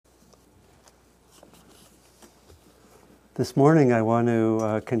This morning I want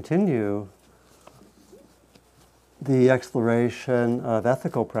to continue the exploration of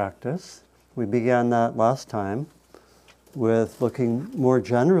ethical practice. We began that last time with looking more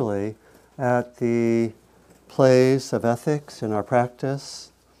generally at the place of ethics in our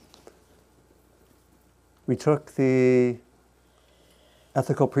practice. We took the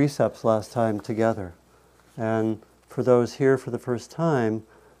ethical precepts last time together, and for those here for the first time,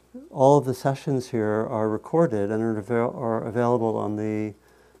 all of the sessions here are recorded and are available on the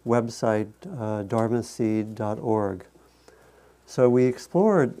website dharmaseed.org. So we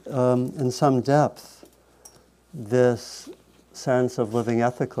explored in some depth this sense of living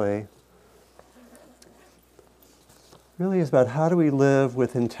ethically. Really is about how do we live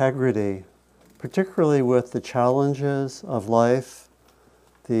with integrity, particularly with the challenges of life,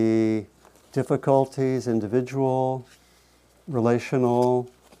 the difficulties, individual, relational,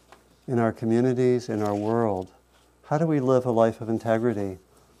 in our communities, in our world. How do we live a life of integrity?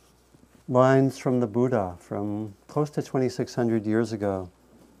 Lines from the Buddha from close to 2,600 years ago.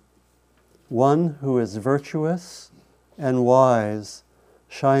 One who is virtuous and wise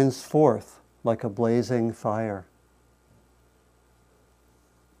shines forth like a blazing fire.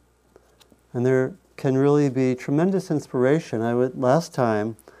 And there can really be tremendous inspiration. Last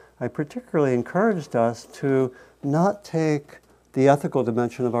time, I particularly encouraged us to not take the ethical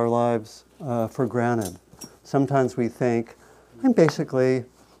dimension of our lives for granted. Sometimes we think, I'm basically,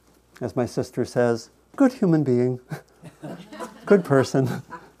 as my sister says, good human being, good person,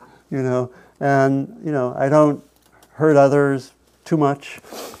 and I don't hurt others too much,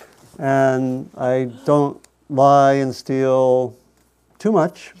 and I don't lie and steal too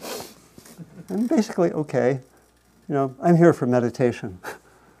much. I'm basically okay. I'm here for meditation.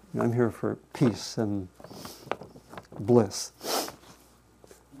 I'm here for peace and bliss.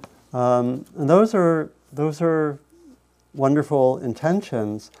 And those are wonderful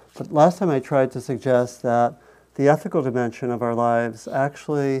intentions. But last time I tried to suggest that the ethical dimension of our lives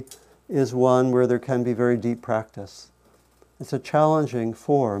actually is one where there can be very deep practice. It's a challenging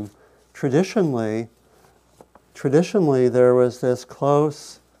form. Traditionally, there was this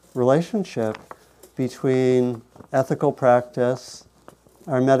close relationship between ethical practice,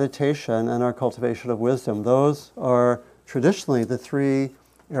 our meditation, and our cultivation of wisdom. Those are traditionally the three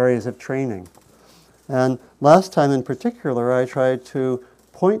areas of training. And last time in particular, I tried to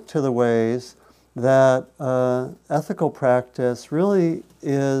point to the ways that ethical practice really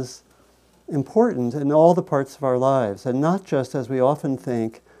is important in all the parts of our lives, and not just, as we often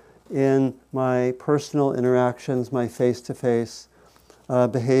think, in my personal interactions, my face-to-face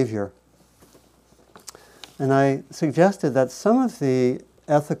behavior. And I suggested that some of the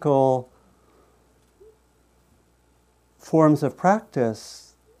ethical forms of practice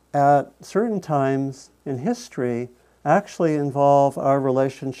at certain times in history actually involve our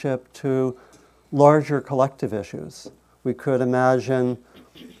relationship to larger collective issues. We could imagine,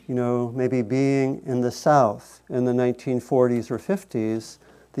 maybe being in the South in the 1940s or 50s,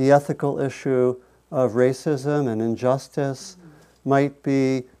 the ethical issue of racism and injustice might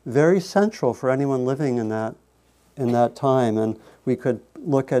be very central for anyone living in that time. And we could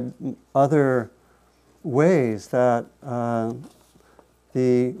look at other ways that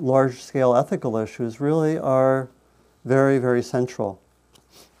the large-scale ethical issues really are very, very central.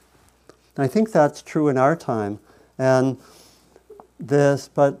 And I think that's true in our time. And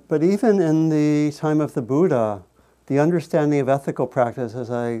but even in the time of the Buddha, the understanding of ethical practice,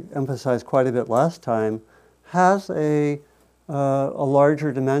 as I emphasized quite a bit last time, has a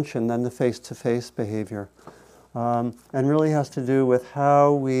larger dimension than the face-to-face behavior, and really has to do with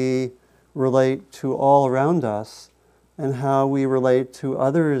how we relate to all around us and how we relate to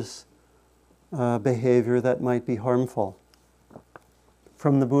others' behavior that might be harmful.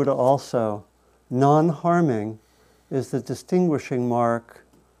 From the Buddha also, non-harming is the distinguishing mark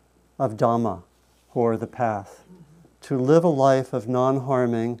of Dhamma, or the path. To live a life of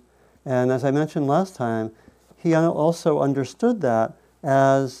non-harming, and as I mentioned last time, he also understood that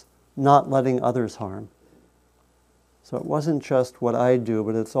as not letting others harm. So it wasn't just what I do,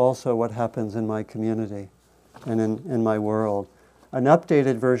 but it's also what happens in my community and in my world. An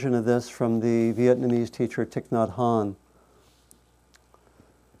updated version of this from the Vietnamese teacher Thich Nhat Hanh.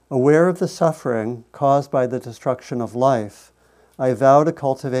 Aware of the suffering caused by the destruction of life, I vow to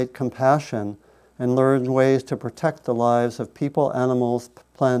cultivate compassion and learn ways to protect the lives of people, animals,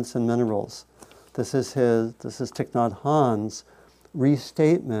 plants, and minerals. This is Thich Nhat Hanh's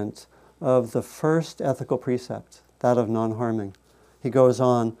restatement of the first ethical precept, that of non-harming. He goes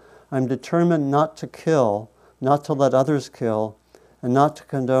on, I'm determined not to kill, not to let others kill, and not to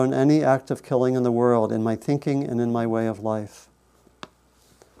condone any act of killing in the world, in my thinking and in my way of life.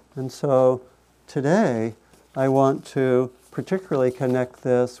 And so today, I want to particularly connect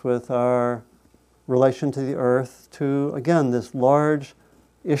this with our relation to the earth, to, again, this large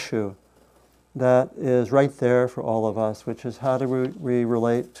issue that is right there for all of us, which is how do we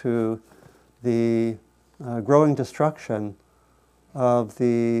relate to the growing destruction of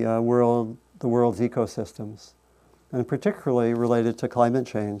the world's ecosystems, and particularly related to climate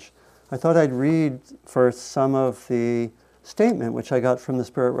change. I thought I'd read first some of the statement which I got from the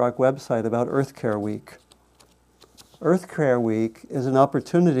Spirit Rock website about Earth Care Week. Earth Care Week is an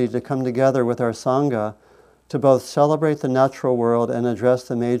opportunity to come together with our Sangha to both celebrate the natural world and address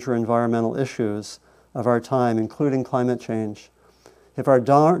the major environmental issues of our time, including climate change. If our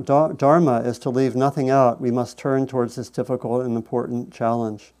dharma is to leave nothing out, we must turn towards this difficult and important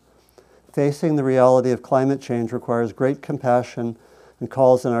challenge. Facing the reality of climate change requires great compassion and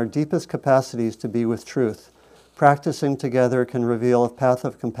calls on our deepest capacities to be with truth. Practicing together can reveal a path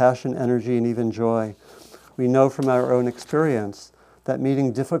of compassion, energy, and even joy. We know from our own experience that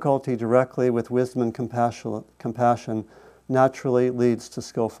meeting difficulty directly with wisdom and compassion naturally leads to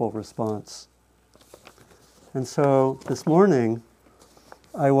skillful response. And so this morning,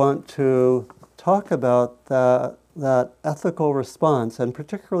 I want to talk about that ethical response and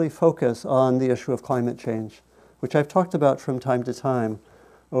particularly focus on the issue of climate change, which I've talked about from time to time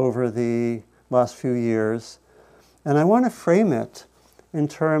over the last few years. And I want to frame it in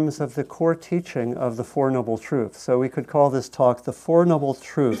terms of the core teaching of the Four Noble Truths. So we could call this talk the Four Noble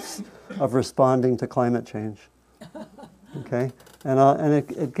Truths of Responding to Climate Change. Okay? And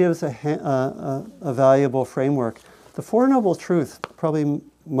it gives a valuable framework. The Four Noble Truths, probably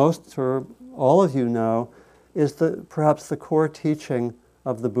most or all of you know, is perhaps the core teaching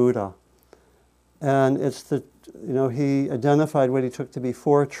of the Buddha. And it's he identified what he took to be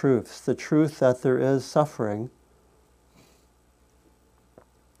four truths. The truth that there is suffering,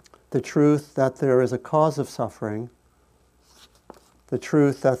 the truth that there is a cause of suffering, the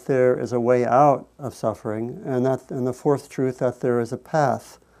truth that there is a way out of suffering, and the fourth truth that there is a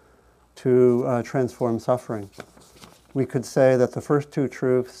path to transform suffering. We could say that the first two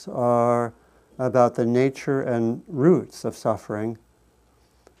truths are about the nature and roots of suffering,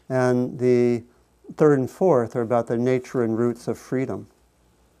 and the third and fourth are about the nature and roots of freedom.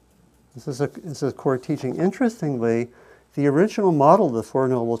 This is a core teaching. Interestingly, the original model of the Four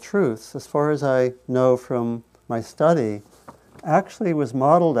Noble Truths, as far as I know from my study, actually was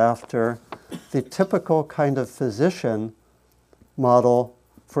modeled after the typical kind of physician model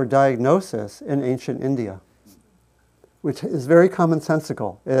for diagnosis in ancient India, which is very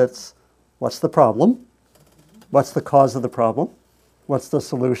commonsensical. It's, what's the problem? What's the cause of the problem? What's the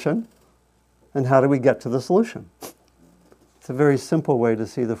solution? And how do we get to the solution? It's a very simple way to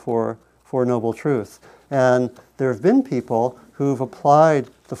see the Four Noble Truths. And there have been people who've applied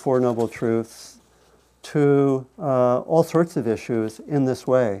the Four Noble Truths to all sorts of issues in this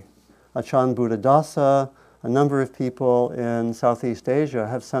way. Achan Buddhadasa, a number of people in Southeast Asia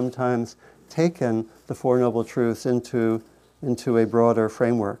have sometimes taken the Four Noble Truths into a broader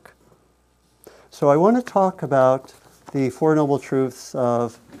framework. So I want to talk about the Four Noble Truths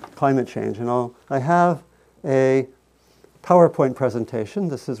of climate change. And I have a PowerPoint presentation.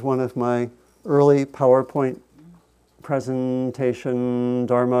 This is one of my early PowerPoint presentation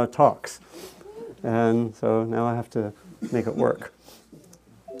Dharma talks. And so now I have to make it work.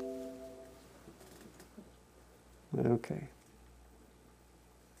 Okay.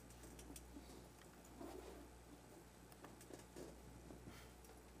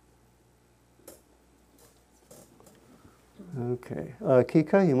 Okay.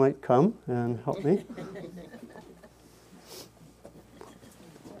 Kika, you might come and help me.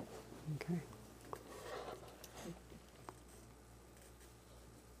 Okay.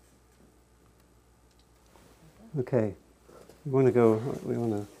 Okay. We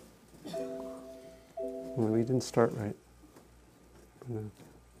didn't start right.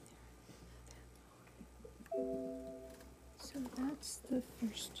 So that's the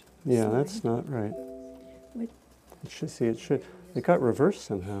first. Yeah, slide. that's not right. What? It got reversed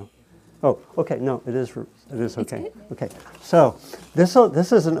somehow. Oh, okay, no, it is okay. Okay, so this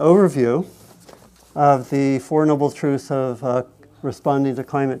is an overview of the Four Noble Truths of responding to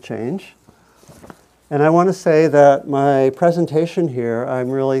climate change. And I want to say that my presentation here, I'm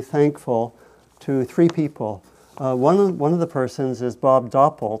really thankful to three people. One of the persons is Bob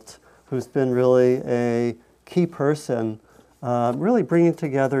Doppelt, who's been really a key person really bringing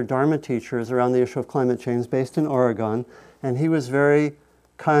together Dharma teachers around the issue of climate change based in Oregon. And he was very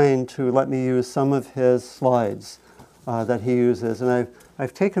kind to let me use some of his slides that he uses, and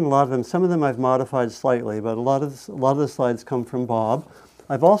I've taken a lot of them. Some of them I've modified slightly, but a lot of the slides come from Bob.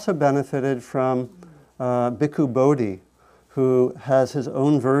 I've also benefited from Bhikkhu Bodhi, who has his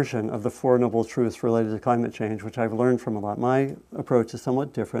own version of the Four Noble Truths related to climate change, which I've learned from a lot. My approach is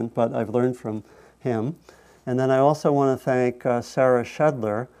somewhat different, but I've learned from him. And then I also want to thank Sarah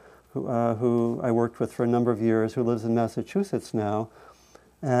Shedler, who I worked with for a number of years, who lives in Massachusetts now.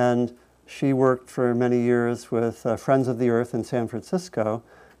 And she worked for many years with Friends of the Earth in San Francisco.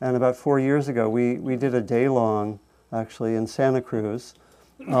 And about 4 years ago, we did a day-long, actually, in Santa Cruz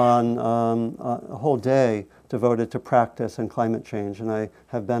on a whole day devoted to practice and climate change. And I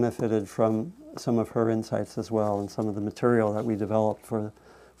have benefited from some of her insights as well and some of the material that we developed for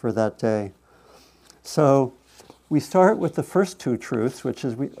that day. So we start with the first two truths, which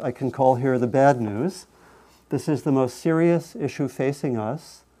is I can call here the bad news. This is the most serious issue facing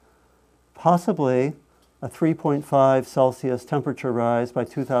us, possibly a 3.5 Celsius temperature rise by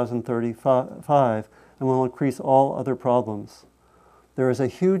 2035, and will increase all other problems. There is a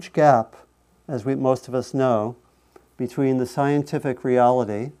huge gap, as most of us know, between the scientific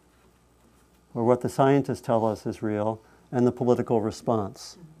reality, or what the scientists tell us is real, and the political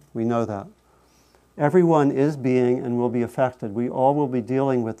response. We know that. Everyone is being and will be affected. We all will be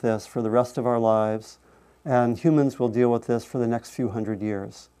dealing with this for the rest of our lives, and humans will deal with this for the next few hundred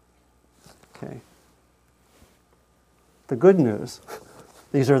years. Okay. The good news,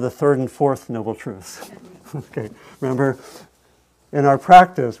 these are the third and fourth noble truths. Okay. Remember, in our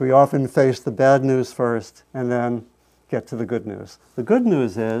practice, we often face the bad news first and then get to the good news. The good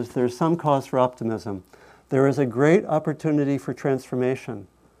news is there's some cause for optimism. There is a great opportunity for transformation,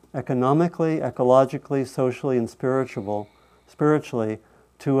 economically, ecologically, socially, and spiritually,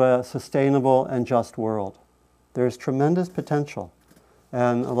 to a sustainable and just world. There's tremendous potential,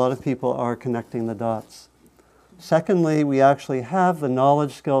 and a lot of people are connecting the dots. Secondly, we actually have the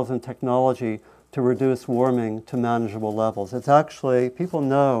knowledge, skills, and technology to reduce warming to manageable levels. It's actually, people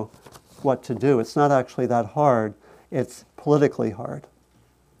know what to do. It's not actually that hard. It's politically hard.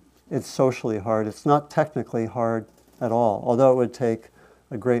 It's socially hard. It's not technically hard at all, although it would take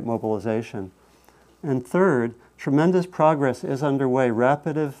a great mobilization. And third, tremendous progress is underway.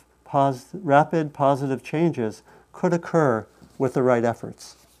 Rapid positive changes could occur with the right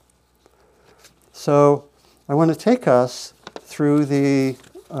efforts. So I want to take us through the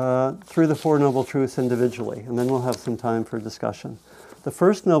Four Noble Truths individually, and then we'll have some time for discussion. The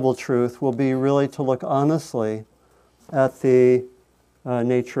first noble truth will be really to look honestly at the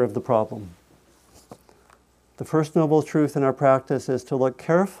nature of the problem. The first noble truth in our practice is to look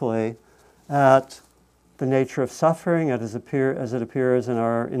carefully at the nature of suffering as it appears in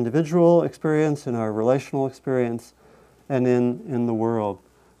our individual experience, in our relational experience, and in the world.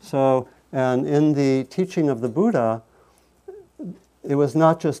 So, and in the teaching of the Buddha, it was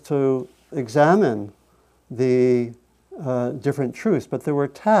not just to examine the different truths, but there were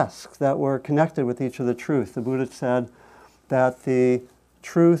tasks that were connected with each of the truths. The Buddha said that the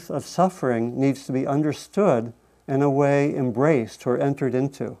truth of suffering needs to be understood in a way embraced or entered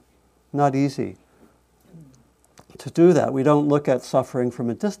into. Not easy. To do that, we don't look at suffering from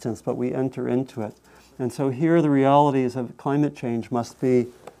a distance, but we enter into it. And so here the realities of climate change must be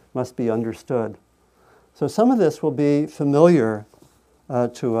understood. So some of this will be familiar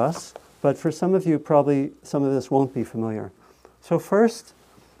to us, but for some of you probably some of this won't be familiar. So first,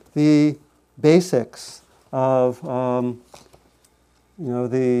 the basics of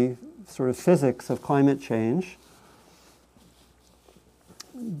the sort of physics of climate change.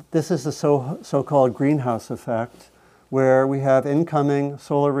 This is the so-called greenhouse effect, where we have incoming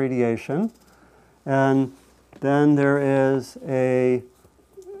solar radiation, and then there is a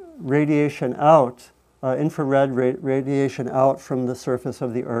radiation out, infrared radiation out from the surface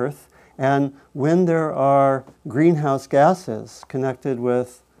of the Earth. And when there are greenhouse gases connected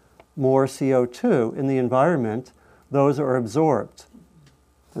with more CO2 in the environment, those are absorbed.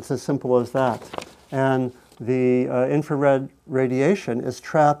 It's as simple as that. And the infrared radiation is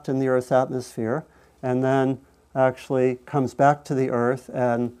trapped in the Earth's atmosphere and then actually comes back to the Earth,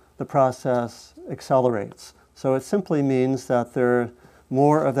 and the process accelerates. So it simply means that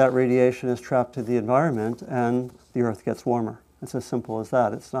more of that radiation is trapped in the environment and the Earth gets warmer. It's as simple as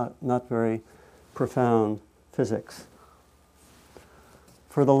that. It's not very profound physics.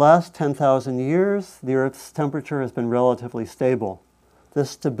 For the last 10,000 years, the Earth's temperature has been relatively stable. This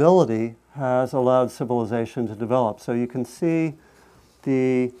stability has allowed civilization to develop. So you can see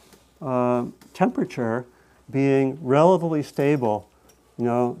the temperature being relatively stable,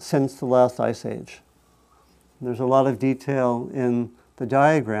 since the last ice age. There's a lot of detail in the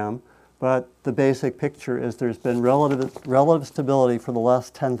diagram, but the basic picture is there's been relative stability for the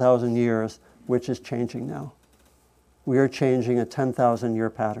last 10,000 years, which is changing now. We are changing a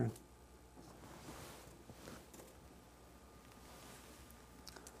 10,000-year pattern.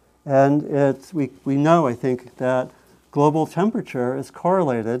 And we know, I think, that global temperature is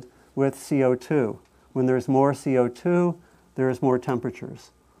correlated with CO2. When there's more CO2, there's more temperatures.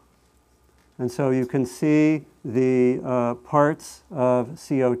 And so you can see the parts of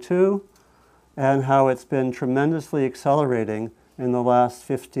CO2 and how it's been tremendously accelerating in the last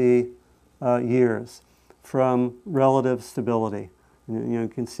 50 years from relative stability. And you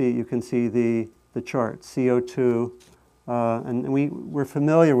can see the chart, CO2. And we're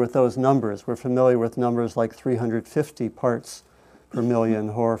familiar with those numbers. We're familiar with numbers like 350 parts per million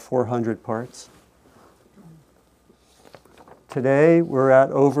or 400 parts. Today, we're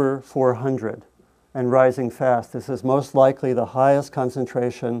at over 400 and rising fast. This is most likely the highest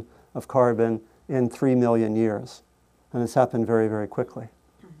concentration of carbon in 3 million years. And it's happened very, very quickly.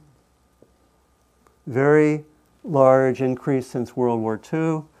 Very large increase since World War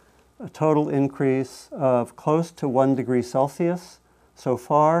II. A total increase of close to 1 degree Celsius so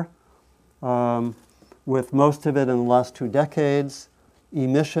far, with most of it in the last 2 decades.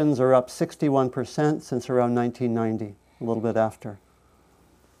 Emissions are up 61% since around 1990, a little bit after.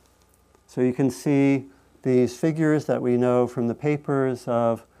 So you can see these figures that we know from the papers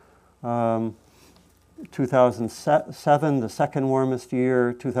of 2007, the second warmest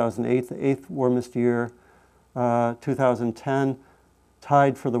year, 2008, the 8th warmest year, 2010,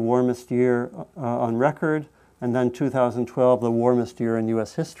 tied for the warmest year on record, and then 2012, the warmest year in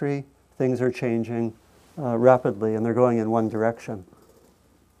U.S. history. Things are changing rapidly, and they're going in one direction.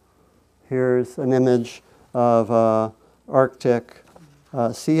 Here's an image of Arctic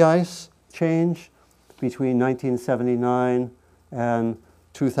sea ice change between 1979 and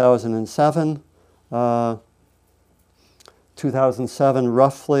 2007. 2007,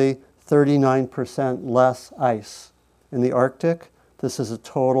 roughly 39% less ice in the Arctic. This is a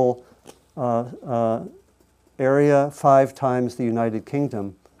total area 5 times the United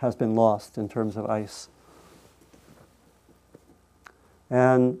Kingdom has been lost in terms of ice.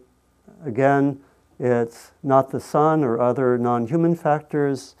 And again, it's not the sun or other non-human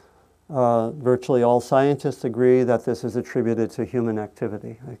factors. Virtually all scientists agree that this is attributed to human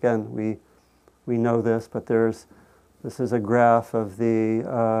activity. Again, we know this, but this is a graph of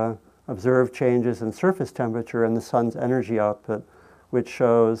the observed changes in surface temperature and the sun's energy output, which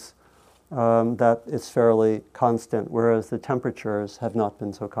shows that it's fairly constant, whereas the temperatures have not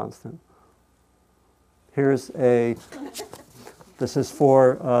been so constant. This is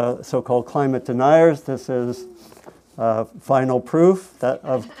for so-called climate deniers. This is final proof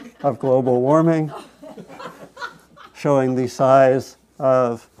of global warming, showing the size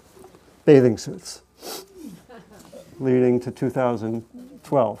of bathing suits, leading to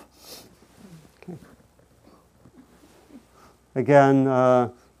 2012. Okay. Again,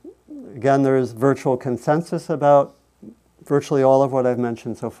 there is virtual consensus about virtually all of what I've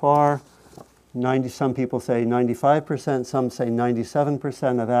mentioned so far. Some people say 95%, some say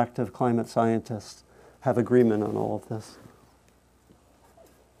 97% of active climate scientists have agreement on all of this.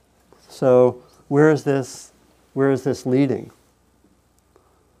 So where is this leading?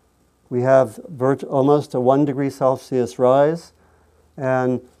 We have almost a 1 degree Celsius rise,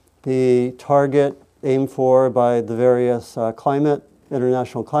 and the target aimed for by the various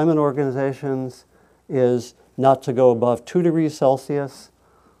international climate organizations is not to go above 2 degrees Celsius.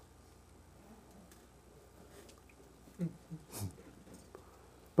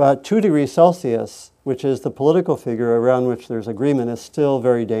 But 2 degrees Celsius, which is the political figure around which there's agreement, is still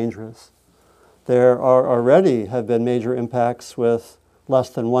very dangerous. There have been major impacts with less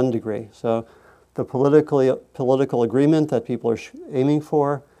than 1 degree. So the political agreement that people are aiming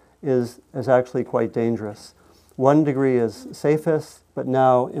for is actually quite dangerous. 1 degree is safest, but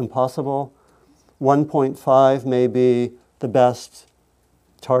now impossible. 1.5 may be the best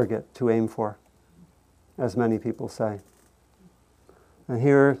target to aim for, as many people say. And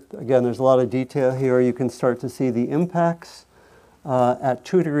here, again, there's a lot of detail here. You can start to see the impacts at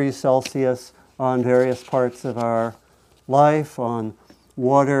 2 degrees Celsius on various parts of our life, on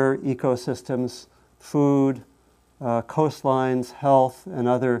water, ecosystems, food, coastlines, health, and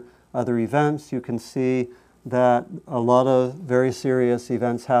other events. You can see that a lot of very serious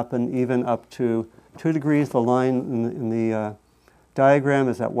events happen even up to 2 degrees. The line in the diagram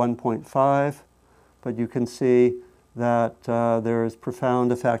is at 1.5, but you can see that there is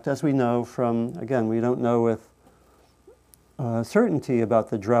profound effect, as we know from, again, we don't know with certainty about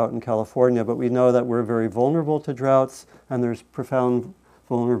the drought in California, but we know that we're very vulnerable to droughts, and there's profound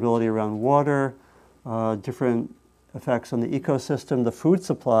vulnerability around water, different effects on the ecosystem. The food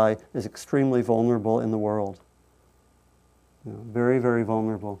supply is extremely vulnerable in the world. Very, very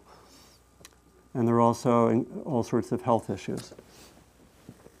vulnerable. And there are also all sorts of health issues.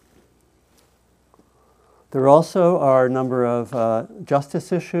 There also are a number of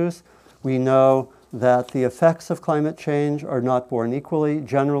justice issues. We know that the effects of climate change are not borne equally.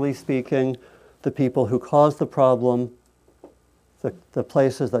 Generally speaking, the people who cause the problem, the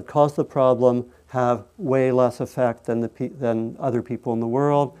places that cause the problem, have way less effect than other people in the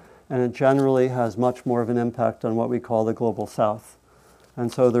world, and it generally has much more of an impact on what we call the global south.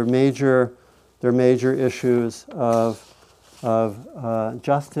 And so there are major issues of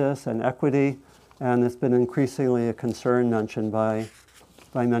justice and equity, and it's been increasingly a concern mentioned by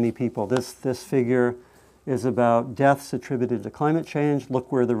many people. This figure is about deaths attributed to climate change.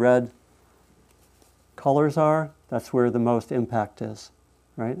 Look where the red colors are. That's where the most impact is,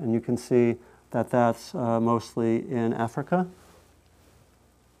 right? And you can see that that's mostly in Africa.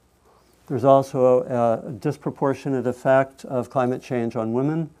 There's also a disproportionate effect of climate change on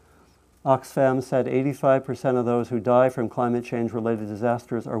women. Oxfam said 85% of those who die from climate change-related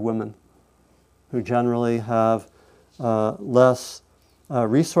disasters are women, who generally have less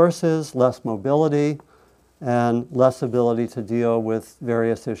resources, less mobility, and less ability to deal with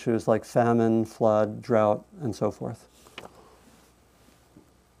various issues like famine, flood, drought, and so forth.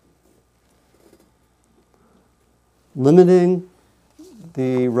 Limiting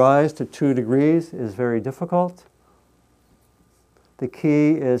the rise to 2 degrees is very difficult. The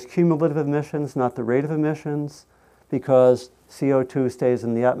key is cumulative emissions, not the rate of emissions, because CO2 stays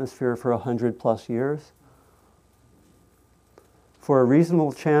in the atmosphere for 100+ years. For a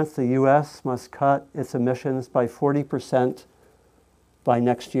reasonable chance, the US must cut its emissions by 40% by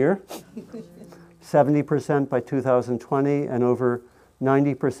next year, 70% by 2020, and over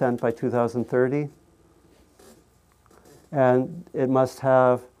 90% by 2030. And it must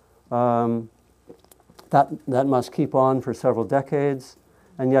have, that must keep on for several decades,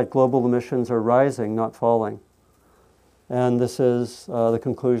 and yet global emissions are rising, not falling. And this is the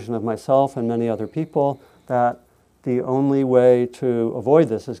conclusion of myself and many other people, that the only way to avoid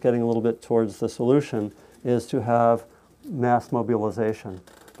this is getting a little bit towards the solution, is to have mass mobilization.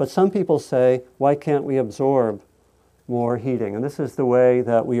 But some people say, why can't we absorb more heating? And this is the way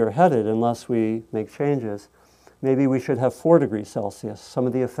that we are headed unless we make changes. Maybe we should have 4 degrees Celsius. Some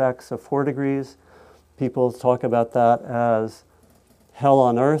of the effects of 4 degrees, people talk about that as hell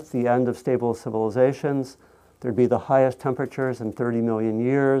on earth, the end of stable civilizations. There'd be the highest temperatures in 30 million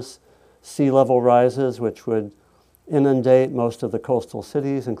years, sea level rises, which would inundate most of the coastal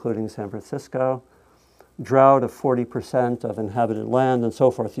cities, including San Francisco, drought of 40% of inhabited land, and so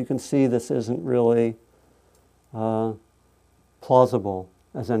forth. You can see this isn't really plausible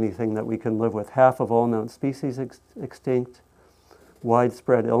as anything that we can live with. Half of all known species extinct,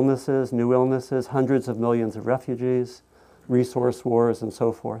 widespread illnesses, new illnesses, hundreds of millions of refugees, resource wars, and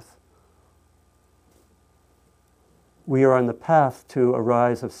so forth. We are on the path to a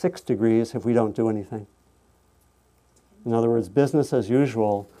rise of 6 degrees if we don't do anything. In other words, business as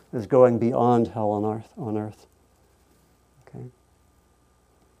usual is going beyond hell on earth. Okay.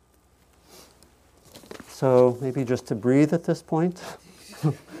 So maybe just to breathe at this point.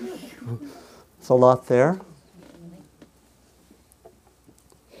 It's a lot there.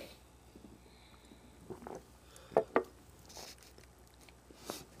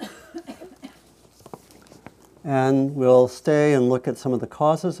 And we'll stay and look at some of the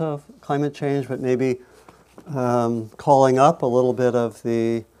causes of climate change, but maybe calling up a little bit of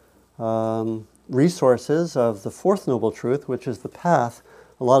the resources of the fourth noble truth, which is the path.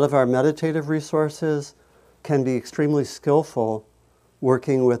 A lot of our meditative resources can be extremely skillful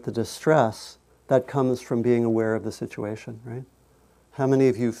working with the distress that comes from being aware of the situation, right? How many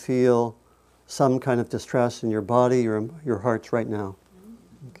of you feel some kind of distress in your body, your hearts right now?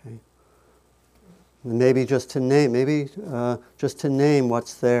 Okay. And maybe just to name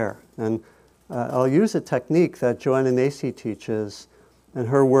what's there. And I'll use a technique that Joanna Macy teaches, and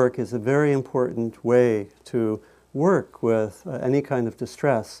her work is a very important way to work with any kind of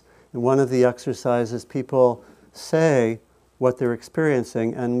distress. And one of the exercises, people say what they're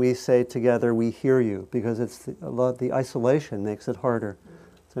experiencing, and we say together, we hear you, because the isolation makes it harder.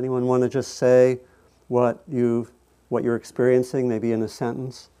 Does anyone want to just say what you're experiencing, maybe in a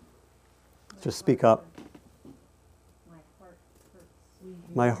sentence? Just speak up.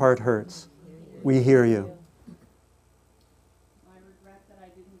 My heart hurts. We hear you. I regret that I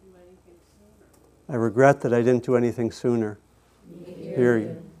didn't do anything sooner. I regret that I didn't do anything sooner. Hear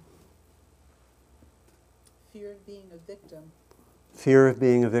you. Fear of being a victim. Fear of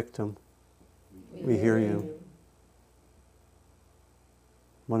being a victim. We hear you.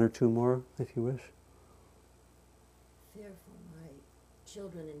 One or two more, if you wish. Fear for my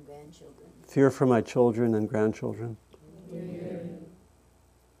children and grandchildren. Fear for my children and grandchildren.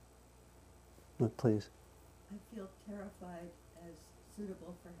 Please. I feel terrified as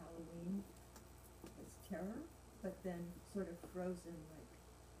suitable for Halloween as terror, but then sort of frozen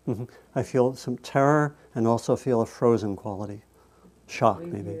like. I feel some terror and also feel a frozen quality. Shock,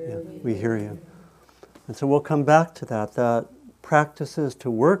 maybe. Yeah. We hear you. And so we'll come back to that practices to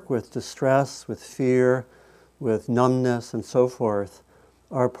work with distress, with fear, with numbness, and so forth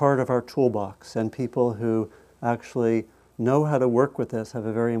are part of our toolbox. And people who actually know how to work with this have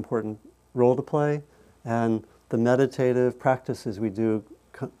a very important role to play. And the meditative practices we do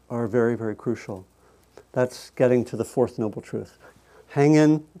are very, very crucial. That's getting to the fourth noble truth. Hang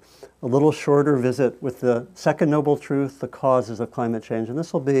in a little shorter visit with the second noble truth, the causes of climate change. And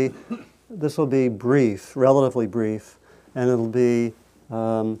this will be brief, relatively brief, and it'll be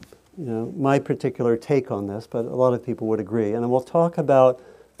my particular take on this, but a lot of people would agree. And we'll talk about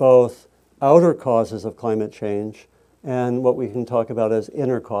both outer causes of climate change and what we can talk about as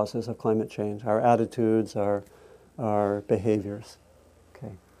inner causes of climate change, our attitudes, our behaviors.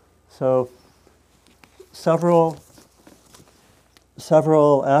 Okay, so several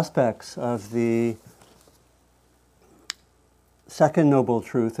aspects of the second noble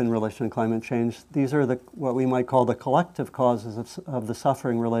truth in relation to climate change. These are what we might call the collective causes of the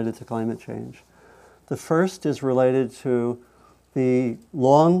suffering related to climate change. The first is related to the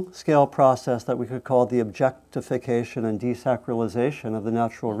long-scale process that we could call the objectification and desacralization of the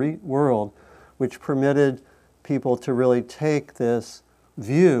natural world, which permitted people to really take this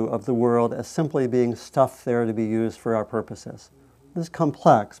view of the world as simply being stuff there to be used for our purposes. This is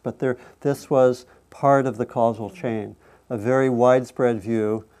complex, but this was part of the causal chain, a very widespread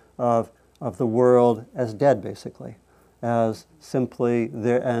view of the world as dead, basically, as simply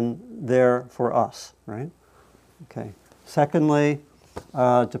there for us, right? Okay. Secondly,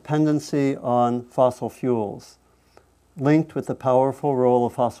 dependency on fossil fuels, linked with the powerful role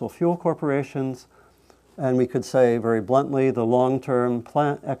of fossil fuel corporations, and we could say very bluntly, the long-term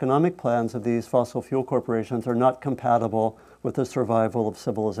economic plans of these fossil fuel corporations are not compatible with the survival of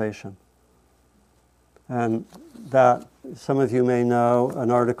civilization. And that, some of you may know an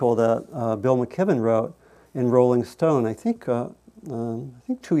article that Bill McKibben wrote in Rolling Stone, I think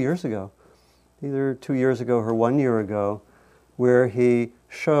 2 years ago, either 2 years ago or 1 year ago, where he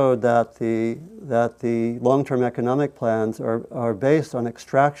showed that the long-term economic plans are based on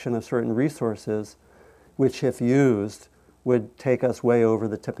extraction of certain resources, which, if used, would take us way over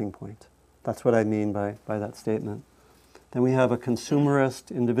the tipping point. That's what I mean by that statement. Then we have a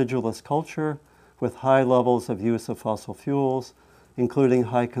consumerist, individualist culture with high levels of use of fossil fuels, including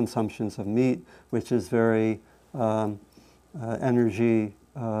high consumptions of meat, which is very energy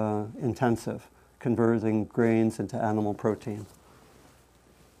intensive, converting grains into animal protein.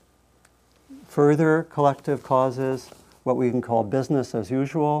 Further collective causes, what we can call business as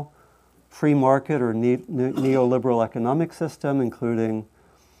usual, free market or neoliberal economic system, including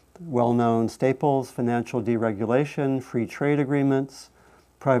well-known staples, financial deregulation, free trade agreements,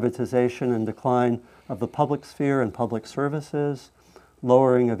 privatization and decline of the public sphere and public services,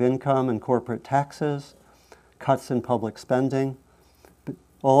 lowering of income and corporate taxes, cuts in public spending,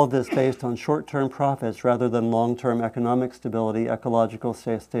 all of this based on short-term profits rather than long-term economic stability, ecological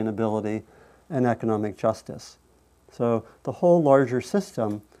sustainability, and economic justice. So the whole larger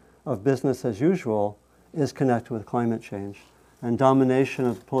system of business as usual is connected with climate change and domination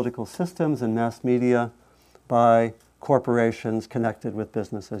of political systems and mass media by corporations connected with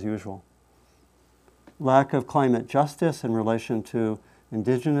business as usual. Lack of climate justice in relation to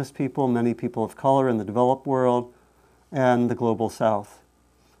indigenous people, many people of color in the developed world, and the global south.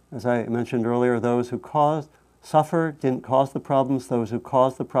 As I mentioned earlier, those who suffer didn't cause the problems. Those who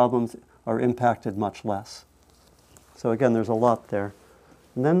cause the problems are impacted much less. So again, there's a lot there.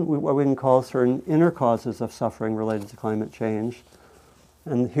 And then what we can call certain inner causes of suffering related to climate change.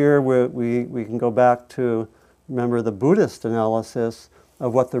 And here we can go back to, remember, the Buddhist analysis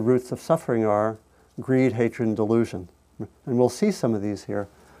of what the roots of suffering are: greed, hatred, and delusion. And we'll see some of these here.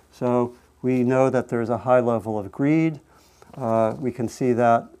 So we know that there's a high level of greed. We can see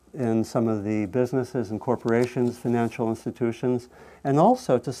that in some of the businesses and corporations, financial institutions, and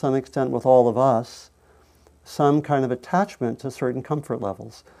also to some extent with all of us, some kind of attachment to certain comfort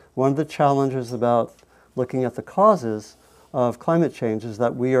levels. One of the challenges about looking at the causes of climate change is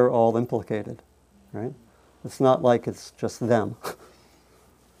that we are all implicated, right? It's not like it's just them.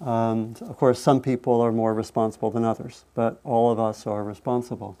 Of course, some people are more responsible than others, but all of us are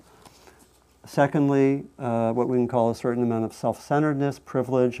responsible. Secondly, what we can call a certain amount of self-centeredness,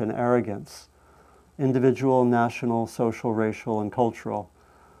 privilege, and arrogance. Individual, national, social, racial, and cultural.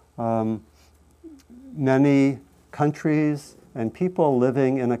 Many countries and people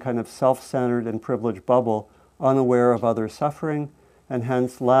living in a kind of self-centered and privileged bubble, unaware of others' suffering, and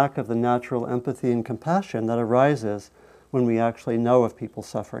hence lack of the natural empathy and compassion that arises when we actually know of people's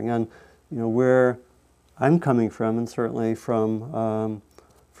suffering. And where I'm coming from, and certainly from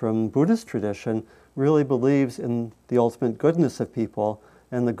Buddhist tradition, really believes in the ultimate goodness of people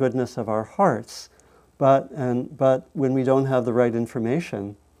and the goodness of our hearts. But when we don't have the right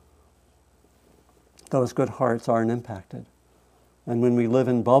information, those good hearts aren't impacted. And when we live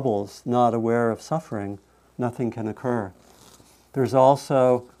in bubbles, not aware of suffering, nothing can occur. There's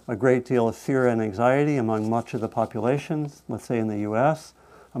also a great deal of fear and anxiety among much of the populations, let's say in the US,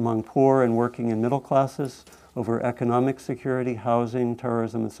 among poor and working and middle classes, over economic security, housing,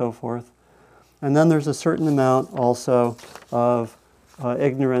 terrorism, and so forth. And then there's a certain amount also of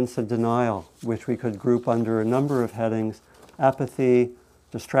ignorance and denial, which we could group under a number of headings: apathy,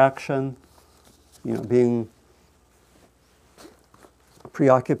 distraction, being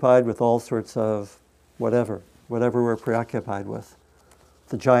preoccupied with all sorts of whatever we're preoccupied with.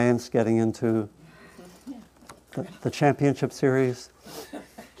 The Giants getting into the championship series.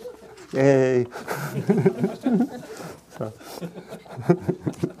 Yay! So,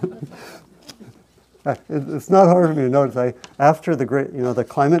 it's not hard for me to notice. After the great, the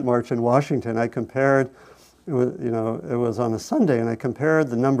climate march in Washington, I compared. It was on a Sunday, and I compared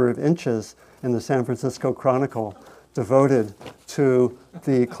the number of inches in the San Francisco Chronicle devoted to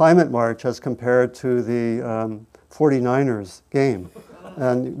the climate march as compared to the 49ers game.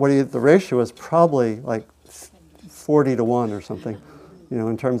 And the ratio is probably like 40-1 or something,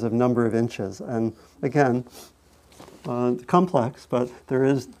 in terms of number of inches. And again, complex, but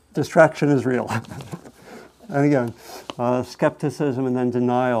distraction is real. And again, skepticism and then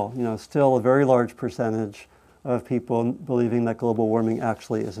denial, still a very large percentage of people believing that global warming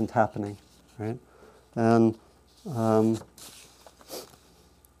actually isn't happening, right? And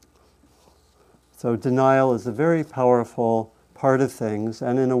so denial is a very powerful part of things,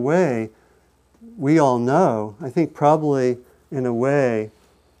 and in a way, we all know, I think probably in a way,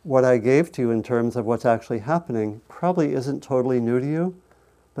 what I gave to you in terms of what's actually happening probably isn't totally new to you,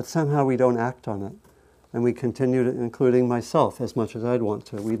 but somehow we don't act on it. And we continue to, including myself, as much as I'd want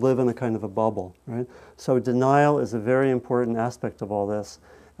to. We live in a kind of a bubble, right? So denial is a very important aspect of all this,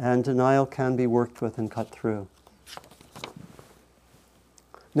 and denial can be worked with and cut through.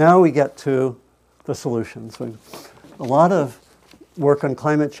 Now we get to the solutions. A lot of work on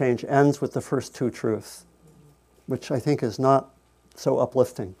climate change ends with the first two truths, which I think is not so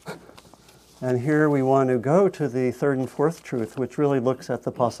uplifting. And here we want to go to the third and fourth truth, which really looks at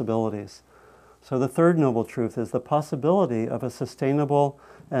the possibilities. So the third noble truth is the possibility of a sustainable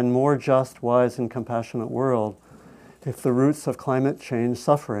and more just, wise, and compassionate world if the roots of climate change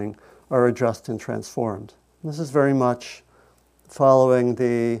suffering are addressed and transformed. This is very much following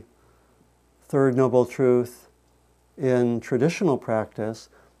the third noble truth in traditional practice,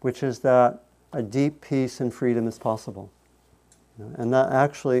 which is that a deep peace and freedom is possible. And that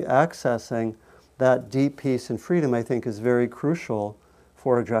actually accessing that deep peace and freedom, I think, is very crucial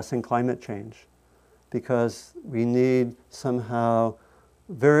for addressing climate change, because we need somehow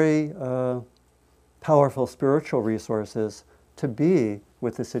very powerful spiritual resources to be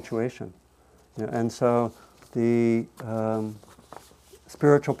with the situation. And so the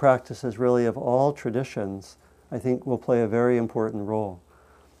spiritual practices really of all traditions, I think, will play a very important role.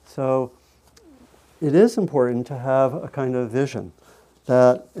 So it is important to have a kind of vision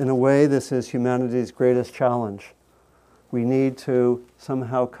that, in a way, this is humanity's greatest challenge. We need to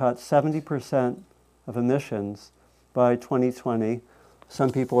somehow cut 70% of emissions by 2020.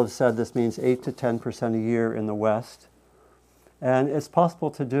 Some people have said this means 8 to 10% a year in the West. And it's possible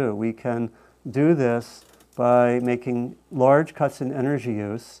to do. We can do this by making large cuts in energy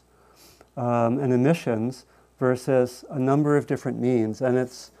use and emissions versus a number of different means. And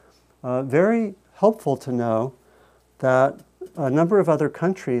it's very helpful to know that a number of other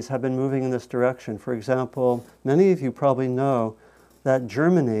countries have been moving in this direction. For example, many of you probably know that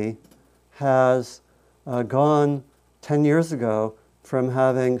Germany has gone 10 years ago from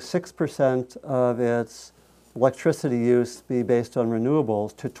having 6% of its electricity use be based on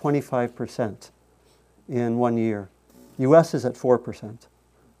renewables to 25% in 1 year. US is at 4%,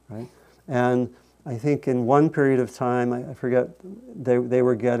 right? And I think in one period of time, I forget, they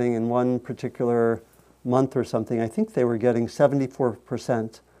were getting in one particular month or something, I think they were getting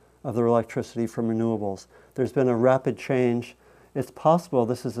 74% of their electricity from renewables. There's been a rapid change. It's possible,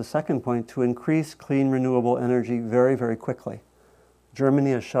 this is the second point, to increase clean renewable energy very, very quickly.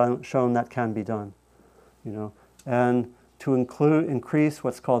 Germany has shown that can be done, and to increase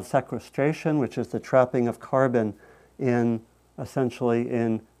what's called sequestration, which is the trapping of carbon essentially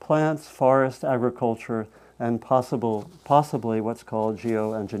in plants, forests, agriculture, and possibly what's called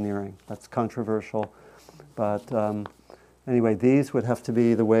geoengineering. That's controversial, but anyway, these would have to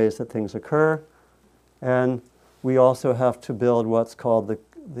be the ways that things occur, and we also have to build what's called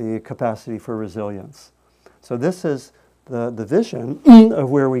the capacity for resilience. So this is the vision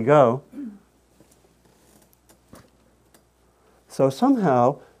of where we go. So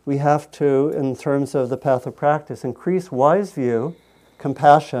somehow we have to, in terms of the path of practice, increase wise view,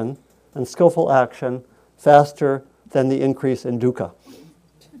 compassion, and skillful action faster than the increase in dukkha.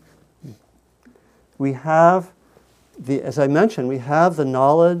 We have, as I mentioned, we have the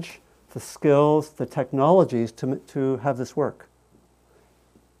knowledge, the skills, the technologies to have this work.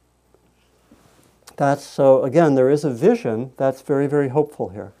 So again, there is a vision that's very, very hopeful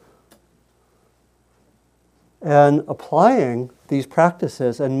here. And applying these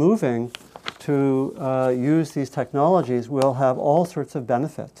practices and moving to use these technologies will have all sorts of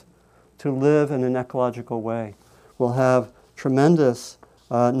benefit to live in an ecological way. We'll have tremendous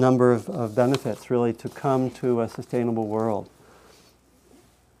number of benefits, really, to come to a sustainable world.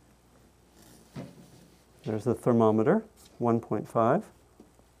 There's the thermometer, 1.5.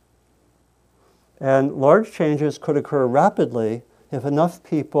 And large changes could occur rapidly if enough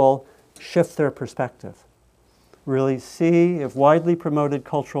people shift their perspective. Really see if widely promoted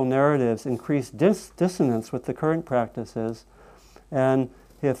cultural narratives increase dissonance with the current practices, and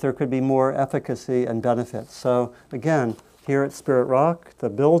if there could be more efficacy and benefits. So again, here at Spirit Rock, the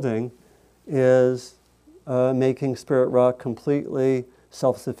building is making Spirit Rock completely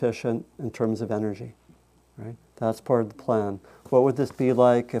self-sufficient in terms of energy. Right? That's part of the plan. What would this be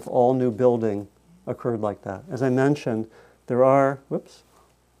like if all new building occurred like that? As I mentioned, there are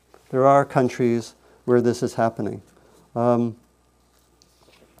countries where this is happening.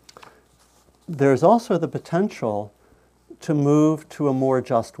 There's also the potential to move to a more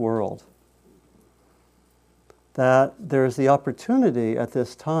just world. That there's the opportunity at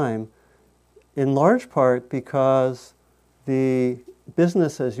this time, in large part because the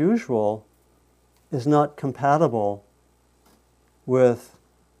business as usual is not compatible with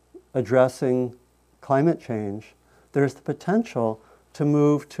addressing climate change. There's the potential to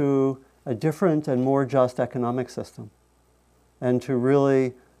move to a different and more just economic system. And to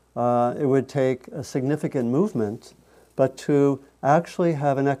really, it would take a significant movement, but to actually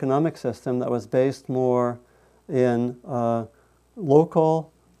have an economic system that was based more in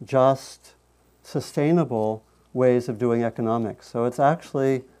local, just, sustainable ways of doing economics. So it's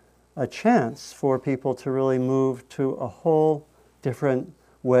actually a chance for people to really move to a whole different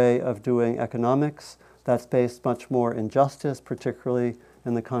way of doing economics that's based much more in justice, particularly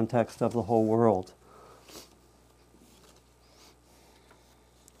in the context of the whole world.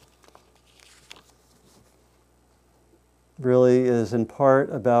 Really is in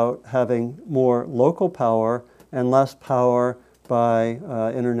part about having more local power and less power by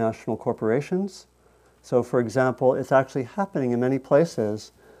international corporations. So for example, it's actually happening in many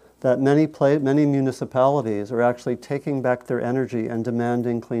places that many municipalities are actually taking back their energy and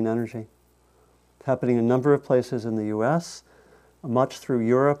demanding clean energy. It's happening in a number of places in the US, much through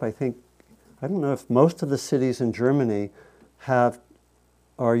Europe. I don't know if most of the cities in Germany have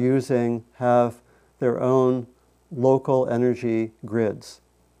their own local energy grids.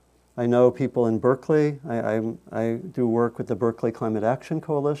 I know people in Berkeley. I do work with the Berkeley Climate Action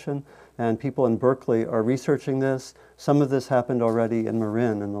Coalition, and people in Berkeley are researching this. Some of this happened already in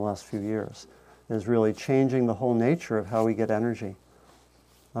Marin in the last few years. Is really changing the whole nature of how we get energy.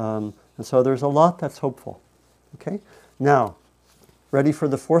 And so there's a lot that's hopeful. Okay? Now, ready for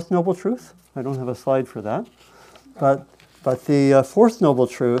the fourth noble truth? I don't have a slide for that. But the fourth noble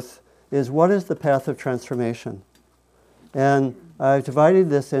truth is, what is the path of transformation? And I've divided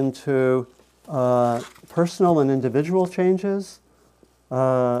this into personal and individual changes,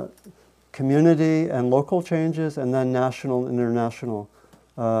 community and local changes, and then national and international,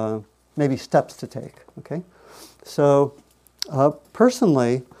 maybe steps to take. Okay? So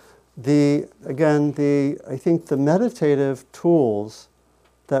personally, I think the meditative tools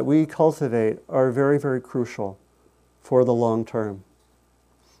that we cultivate are very, very crucial for the long term.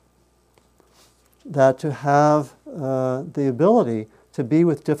 That to have the ability to be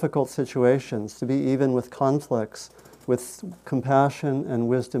with difficult situations, to be even with conflicts, with compassion and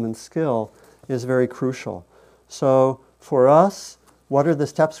wisdom and skill is very crucial. So for us, what are the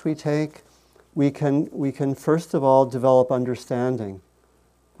steps we take? We can first of all develop understanding.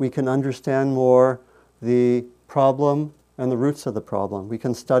 We can understand more the problem and the roots of the problem. We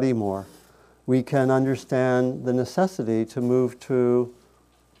can study more. We can understand the necessity to move to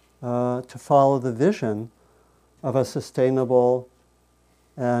follow the vision of a sustainable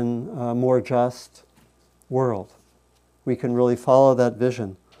and more just world. We can really follow that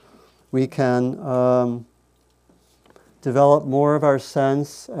vision. We can develop more of our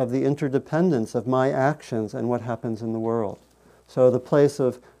sense of the interdependence of my actions and what happens in the world. So the place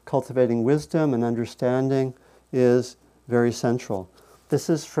of cultivating wisdom and understanding is very central.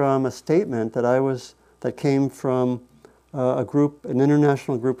 This is from a statement that came from an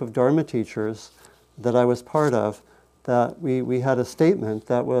international group of Dharma teachers that I was part of. That we had a statement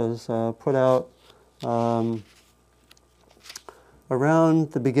that was put out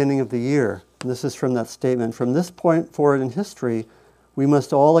around the beginning of the year. And this is from that statement. From this point forward in history, we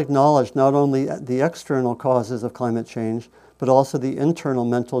must all acknowledge not only the external causes of climate change, but also the internal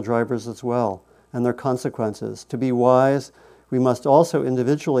mental drivers as well, and their consequences. To be wise, we must also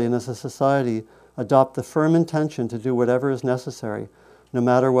individually and as a society adopt the firm intention to do whatever is necessary, no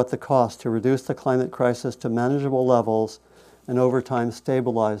matter what the cost, to reduce the climate crisis to manageable levels and over time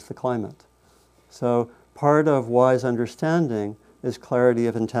stabilize the climate. So part of wise understanding is clarity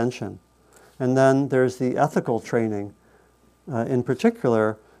of intention. And then there's the ethical training, in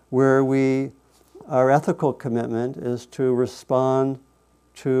particular, where our ethical commitment is to respond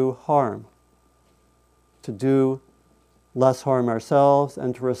to harm, to do less harm ourselves,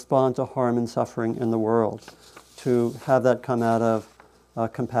 and to respond to harm and suffering in the world, to have that come out of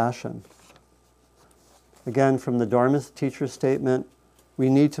compassion. Again, from the Dharma teacher statement, we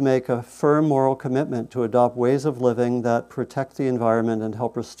need to make a firm moral commitment to adopt ways of living that protect the environment and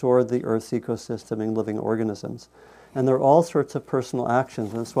help restore the Earth's ecosystem and living organisms. And there are all sorts of personal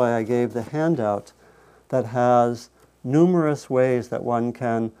actions. That's why I gave the handout that has numerous ways that one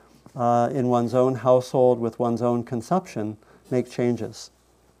can, in one's own household, with one's own consumption, make changes.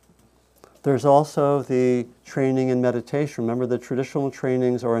 There's also the training in meditation. Remember, the traditional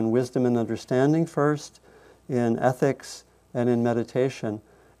trainings are in wisdom and understanding first, in ethics, and in meditation.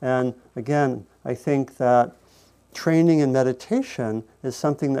 And again, I think that training in meditation is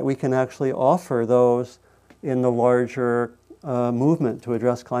something that we can actually offer those in the larger movement to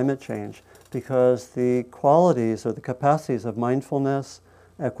address climate change, because the qualities or the capacities of mindfulness,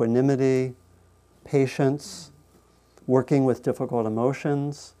 equanimity, patience, working with difficult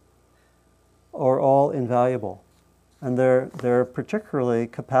emotions, are all invaluable. And they're particularly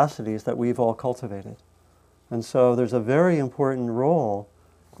capacities that we've all cultivated. And so there's a very important role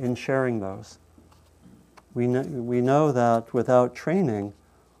in sharing those. We know that without training,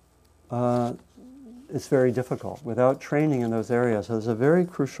 it's very difficult. Without training in those areas, so there's a very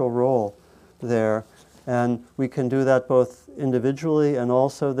crucial role there. And we can do that both individually, and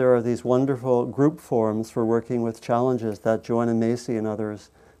also there are these wonderful group forums for working with challenges that Joanna Macy and others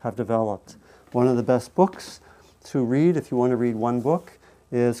have developed. One of the best books to read, if you want to read one book,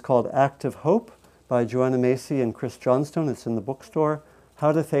 is called Active Hope by Joanna Macy and Chris Johnstone. It's in the bookstore.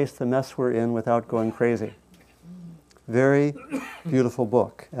 How to Face the Mess We're In Without Going Crazy. Very beautiful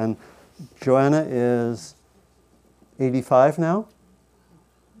book. And Joanna is 85 now.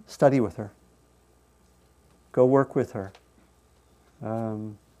 Study with her. Go work with her.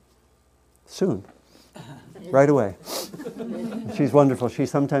 Soon. Right away. She's wonderful. She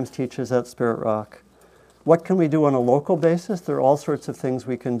sometimes teaches at Spirit Rock. What can we do on a local basis? There are all sorts of things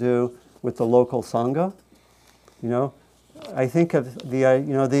we can do with the local Sangha. I think of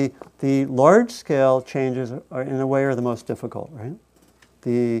the large-scale changes are, in a way, are the most difficult, right?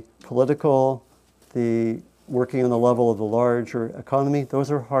 The political, the working on the level of the larger economy, those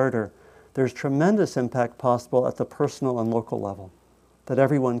are harder. There's tremendous impact possible at the personal and local level that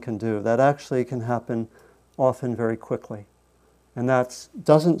everyone can do. That actually can happen often very quickly. And that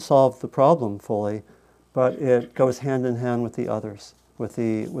doesn't solve the problem fully, but it goes hand in hand with the others, with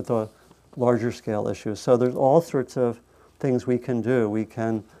the larger scale issues. So there's all sorts of things we can do. We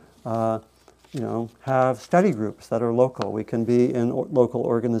can have study groups that are local. We can be in local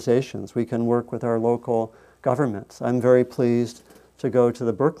organizations. We can work with our local governments. I'm very pleased to go to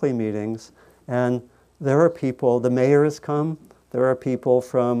the Berkeley meetings, and there are people, the mayor has come, there are people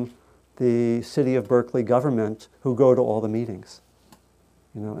from the city of Berkeley government who go to all the meetings,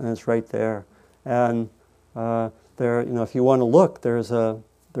 and it's right there. And if you want to look, there's a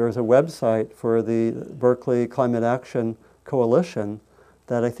website for the Berkeley Climate Action Coalition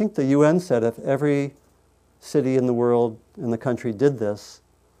that I think the UN said if every city in the world, in the country, did this,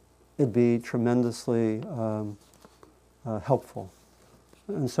 it'd be tremendously helpful.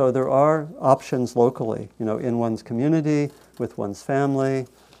 And so there are options locally, in one's community, with one's family,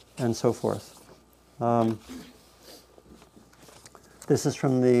 and so forth. This is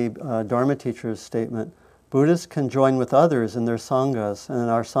from the Dharma teacher's statement. Buddhists can join with others in their sanghas, and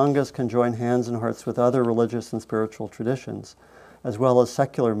our sanghas can join hands and hearts with other religious and spiritual traditions, as well as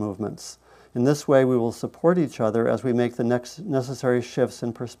secular movements. In this way, we will support each other as we make the necessary shifts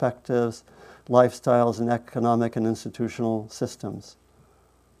in perspectives, lifestyles, and economic and institutional systems.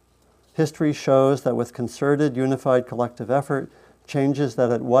 History shows that with concerted, unified collective effort, changes that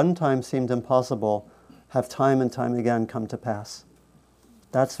at one time seemed impossible have time and time again come to pass.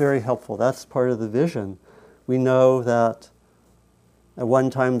 That's very helpful. That's part of the vision. We know that at one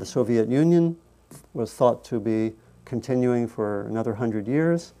time the Soviet Union was thought to be continuing for another 100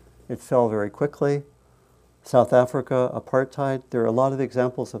 years. It fell very quickly. South Africa, apartheid, there are a lot of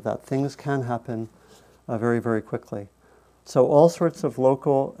examples of that. Things can happen very, very quickly. So all sorts of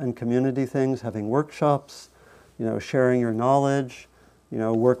local and community things, having workshops, sharing your knowledge,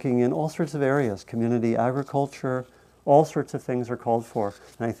 working in all sorts of areas, community agriculture, all sorts of things are called for.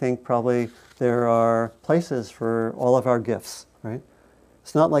 And I think probably there are places for all of our gifts, right?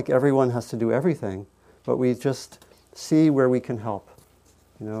 It's not like everyone has to do everything, but we just see where we can help,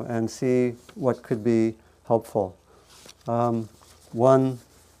 and see what could be helpful. One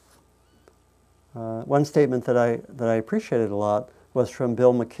statement that I appreciated a lot was from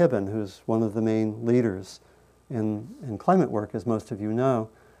Bill McKibben, who's one of the main leaders in climate work, as most of you know.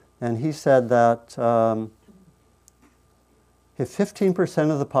 And he said that if 15%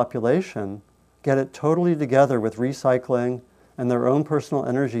 of the population get it totally together with recycling and their own personal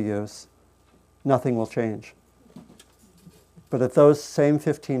energy use, nothing will change. But if those same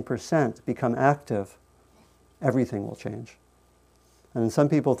 15% become active, everything will change. And some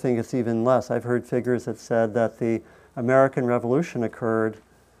people think it's even less. I've heard figures that said that the American Revolution occurred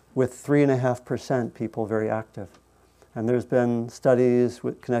with 3.5% people very active. And there's been studies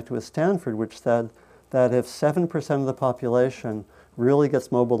connected with Stanford which said that if 7% of the population really gets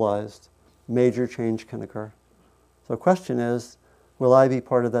mobilized, major change can occur. So the question is, will I be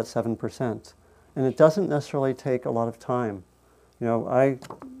part of that 7%? And it doesn't necessarily take a lot of time. I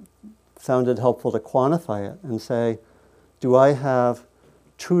found it helpful to quantify it and say, do I have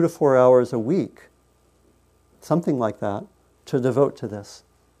 2 to 4 hours a week, something like that, to devote to this?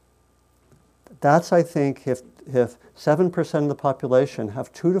 That's, I think, if 7% of the population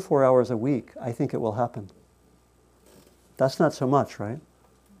have 2 to 4 hours a week, I think it will happen. That's not so much, right?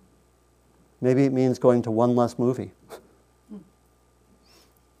 Maybe it means going to one less movie.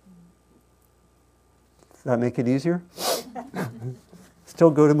 Does that make it easier?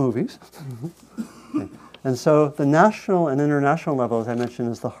 Still go to movies. Okay. And so the national and international level, as I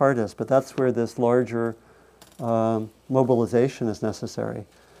mentioned, is the hardest, but that's where this larger mobilization is necessary.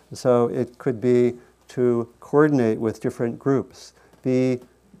 So it could be to coordinate with different groups,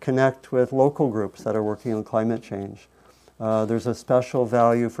 connect with local groups that are working on climate change. There's a special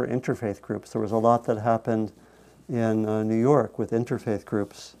value for interfaith groups. There was a lot that happened in New York with interfaith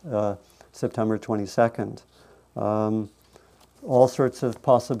groups September 22nd. All sorts of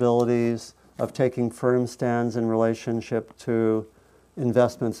possibilities of taking firm stands in relationship to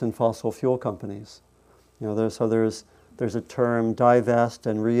investments in fossil fuel companies. There's a term, divest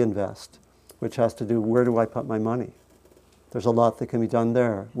and reinvest, which has to do, where do I put my money? There's a lot that can be done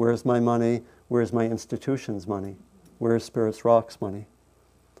there. Where's my money? Where's my institution's money? Where's Spirits Rock's money?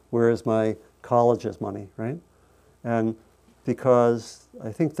 Where is my college's money, right? And because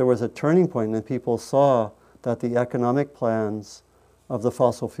I think there was a turning point and people saw that the economic plans of the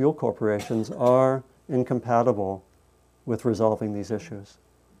fossil fuel corporations are incompatible with resolving these issues.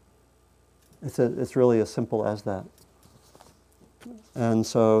 It's really as simple as that. And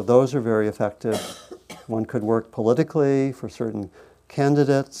so those are very effective. One could work politically for certain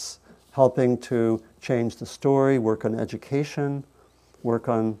candidates, helping to change the story, work on education, work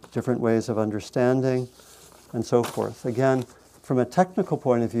on different ways of understanding, and so forth. Again, from a technical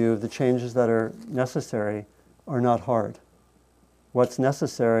point of view, the changes that are necessary are not hard. What's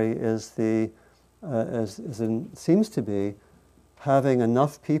necessary is seems to be having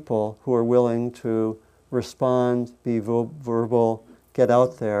enough people who are willing to respond, be verbal, get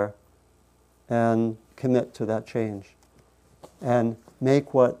out there, and commit to that change. And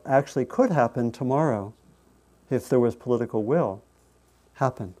make what actually could happen tomorrow, if there was political will,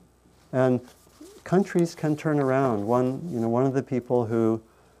 happen. And countries can turn around. One of the people who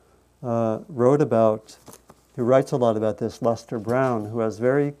writes a lot about this, Lester Brown, who has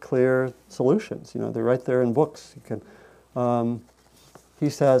very clear solutions. They're right there in books. He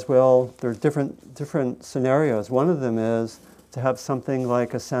says, well, there are different scenarios. One of them is to have something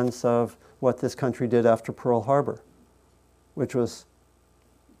like a sense of what this country did after Pearl Harbor, which was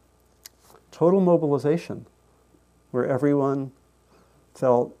total mobilization, where everyone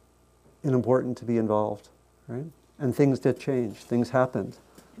felt it important to be involved, right? And things did change, things happened.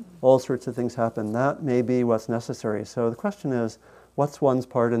 All sorts of things happened. That may be what's necessary. So the question is, what's one's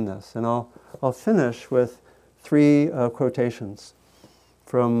part in this? And I'll finish with 3 quotations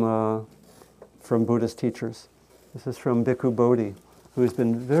from Buddhist teachers. This is from Bhikkhu Bodhi, who has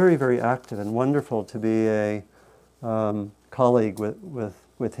been very, very active and wonderful to be a colleague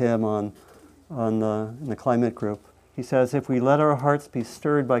with him in the climate group. He says, if we let our hearts be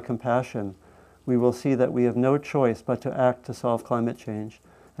stirred by compassion, we will see that we have no choice but to act to solve climate change,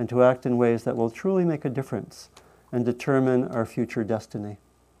 and to act in ways that will truly make a difference and determine our future destiny.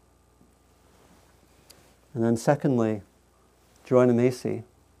 And then secondly, Joanna Macy.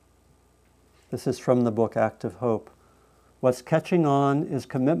 This is from the book Act of Hope. What's catching on is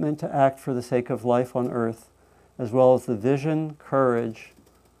commitment to act for the sake of life on earth, as well as the vision, courage,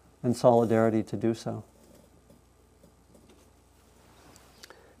 and solidarity to do so.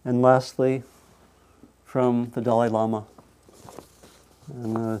 And lastly, from the Dalai Lama.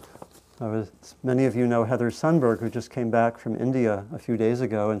 And many of you know Heather Sundberg, who just came back from India a few days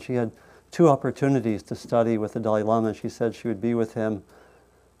ago, and she had 2 opportunities to study with the Dalai Lama. She said she would be with him,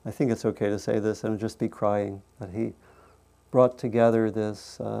 I think it's okay to say this, and just be crying, that he brought together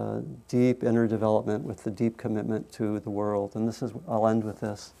this deep inner development with the deep commitment to the world. And this is, I'll end with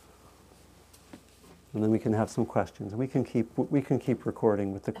this. And then we can have some questions. We can keep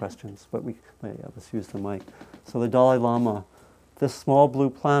recording with the questions, but let's use the mic. So the Dalai Lama, this small blue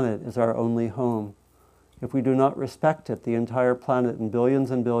planet is our only home. If we do not respect it, the entire planet and billions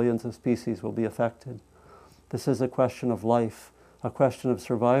of species will be affected. This is a question of life, a question of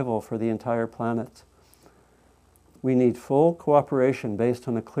survival for the entire planet. We need full cooperation based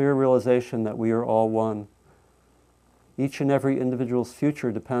on a clear realization that we are all one. Each and every individual's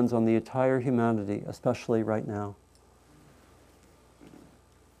future depends on the entire humanity, especially right now.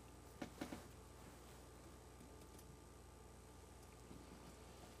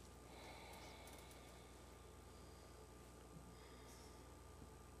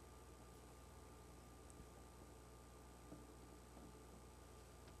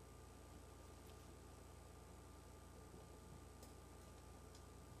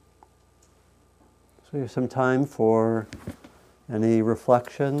 So you have some time for any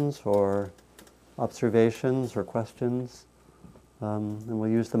reflections or observations or questions, and we'll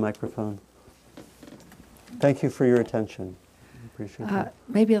use the microphone. Thank you for your attention. I appreciate that.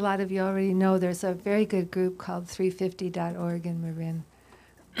 Maybe a lot of you already know there's a very good group called 350.org in Marin,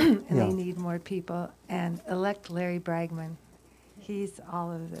 and Yeah. they need more people. And elect Larry Bragman. He's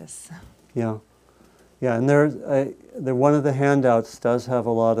all of this. Yeah, yeah, and one of the handouts does have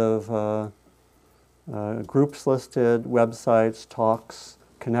a lot of groups listed, websites, talks,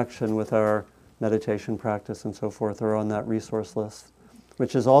 connection with our meditation practice and so forth are on that resource list,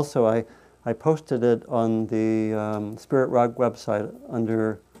 which is also, I posted it on the Spirit Rock website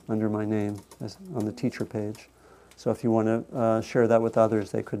under my name, on the teacher page. So if you want to share that with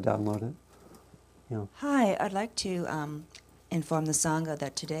others, they could download it. Yeah. Hi, I'd like to inform the Sangha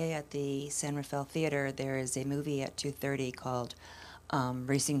that today at the San Rafael Theater there is a movie at 2:30 called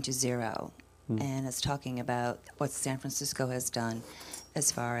Racing to Zero. And it's talking about what San Francisco has done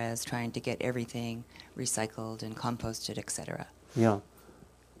as far as trying to get everything recycled and composted, etc. Yeah.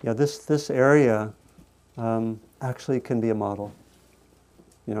 Yeah, this area actually can be a model.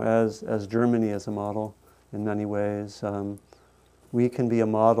 You know, as Germany is a model in many ways, we can be a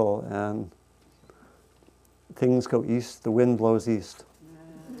model, and things go east, the wind blows east.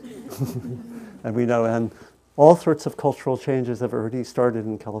 And we know, and all sorts of cultural changes have already started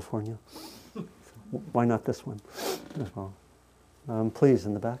in California. Why not this one as well? Please,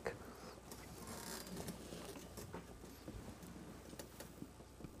 in the back.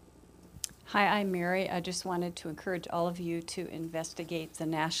 Hi, I'm Mary. I just wanted to encourage all of you to investigate the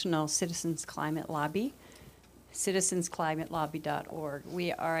National Citizens Climate Lobby, citizensclimatelobby.org.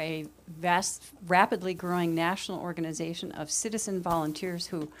 We are a rapidly growing national organization of citizen volunteers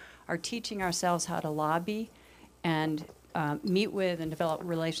who are teaching ourselves how to lobby and meet with and develop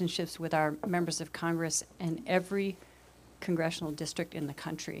relationships with our members of Congress in every congressional district in the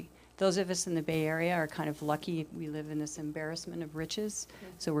country. Those of us in the Bay Area are kind of lucky. We live in this embarrassment of riches,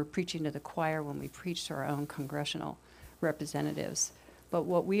 so we're preaching to the choir when we preach to our own congressional representatives. But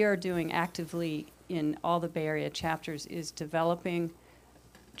what we are doing actively in all the Bay Area chapters is developing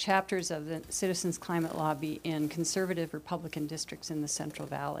chapters of the Citizens Climate Lobby in conservative Republican districts in the Central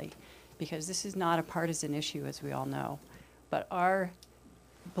Valley, because this is not a partisan issue, as we all know. But our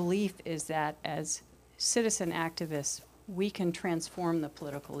belief is that as citizen activists, we can transform the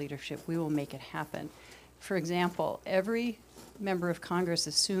political leadership. We will make it happen. For example, every member of Congress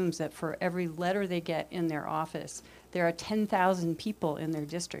assumes that for every letter they get in their office, there are 10,000 people in their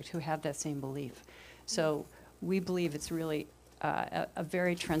district who have that same belief. So we believe it's really a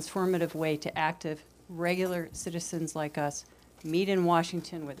very transformative way to active, regular citizens like us meet in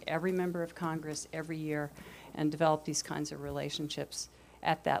Washington with every member of Congress every year and develop these kinds of relationships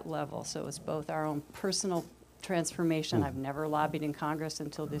at that level. So it's both our own personal transformation. I've never lobbied in Congress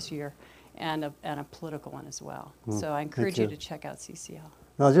until this year, and a political one as well. So I encourage you to check out CCL.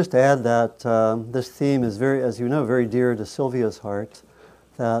 And I'll just add that this theme is very, as you know, very dear to Sylvia's heart.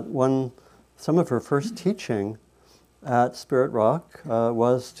 That some of her first teaching at Spirit Rock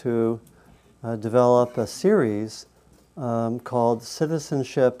was to develop a series called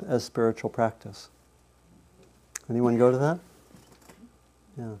Citizenship as Spiritual Practice. Anyone go to that?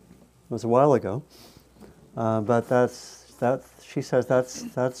 Yeah, it was a while ago, but she says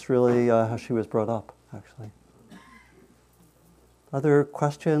that's really how she was brought up, actually. Other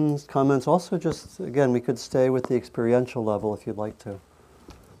questions, comments? Also, just again, we could stay with the experiential level if you'd like to,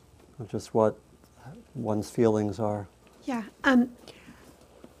 just what one's feelings are. Yeah.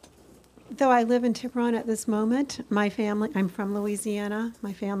 Though I live in Tiburon at this moment, I'm from Louisiana.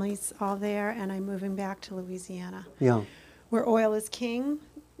 My family's all there, and I'm moving back to Louisiana. Yeah. Where oil is king.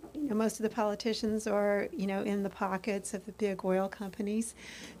 Most of the politicians are, in the pockets of the big oil companies.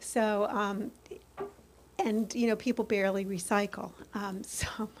 So, and, people barely recycle.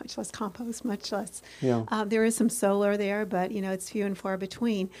 So much less compost, much less. Yeah. There is some solar there, but, it's few and far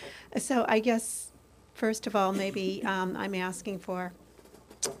between. So I guess, first of all, maybe I'm asking for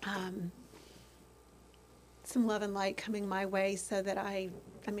some love and light coming my way so that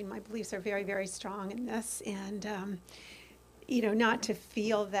my beliefs are very, very strong in this. And, not to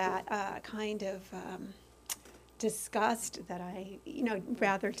feel that kind of disgust that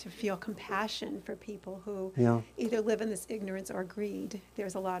rather to feel compassion for people who either live in this ignorance or greed.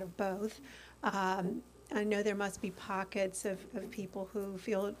 There's a lot of both. I know there must be pockets of people who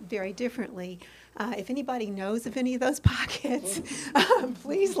feel very differently. If anybody knows of any of those pockets,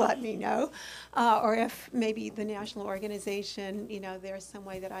 please let me know. Or if maybe the national organization, there's some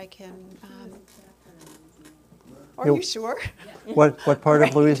way that I can. Are you sure? What part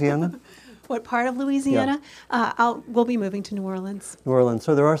of Louisiana? What part of Louisiana? We'll be moving to New Orleans. New Orleans.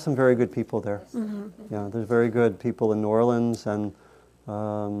 So there are some very good people there. Mm-hmm. Yeah, there's very good people in New Orleans and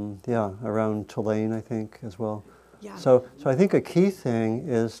around Tulane, I think, as well. Yeah. So I think a key thing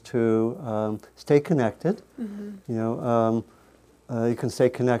is to stay connected. Mm-hmm. You can stay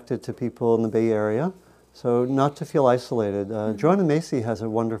connected to people in the Bay Area. So not to feel isolated. Joanna Macy has a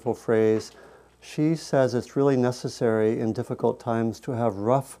wonderful phrase. She says it's really necessary in difficult times to have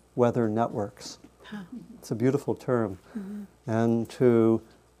rough weather networks. Huh. It's a beautiful term. Mm-hmm. And to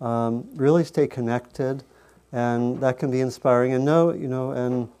really stay connected, and that can be inspiring. And know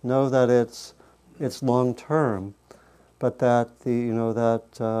that it's long term, but that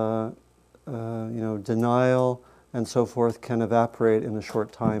denial and so forth can evaporate in a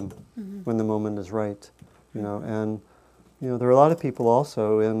short time when the moment is right. And there are a lot of people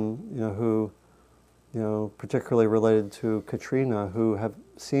also who. Particularly related to Katrina, who have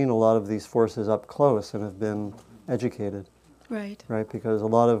seen a lot of these forces up close and have been educated. Right. Right, because a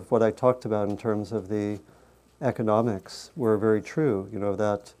lot of what I talked about in terms of the economics were very true.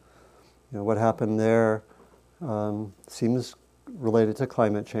 That what happened there seems related to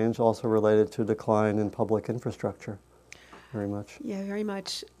climate change, also related to decline in public infrastructure. Very much. Yeah, very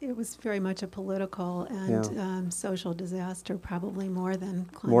much. It was very much a political and social disaster, probably more than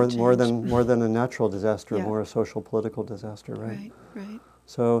climate change. More than a natural disaster, Yeah. more a social political disaster, right? Right.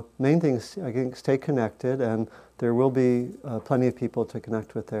 So main thing is, I think, stay connected, and there will be plenty of people to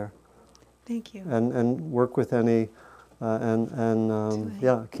connect with there. Thank you. And work with any,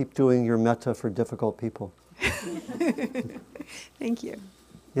 keep doing your metta for difficult people. Thank you.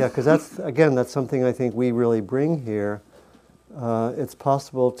 Yeah, because that's something I think we really bring here. It's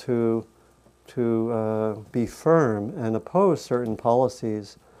possible to be firm and oppose certain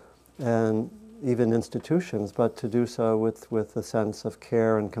policies and even institutions, but to do so with a sense of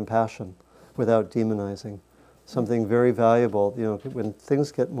care and compassion without demonizing. Something very valuable. When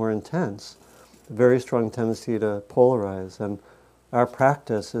things get more intense, a very strong tendency to polarize. And our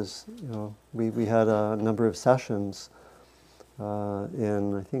practice is, we had a number of sessions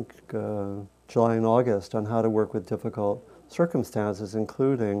in, I think, July and August on how to work with difficult circumstances,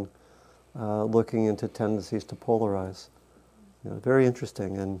 including looking into tendencies to polarize. Very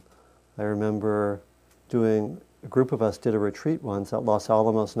interesting. And I remember doing a group of us did a retreat once at Los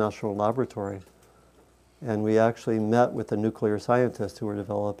Alamos National Laboratory. And we actually met with the nuclear scientists who were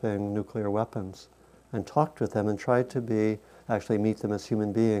developing nuclear weapons and talked with them and tried to actually meet them as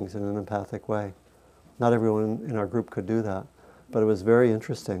human beings in an empathic way. Not everyone in our group could do that, but it was very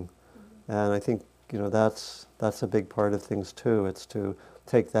interesting. And I think, that's a big part of things too. It's to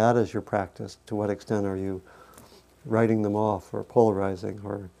take that as your practice. To what extent are you writing them off or polarizing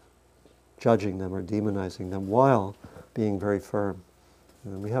or judging them or demonizing them while being very firm?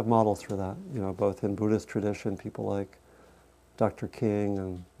 And we have models for that, both in Buddhist tradition, people like Dr.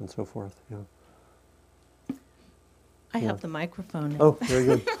 King and so forth. Yeah. I have the microphone now. Oh, very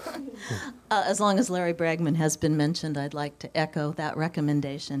good. As long as Larry Bragman has been mentioned, I'd like to echo that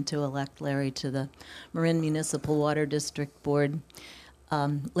recommendation to elect Larry to the Marin Municipal Water District Board.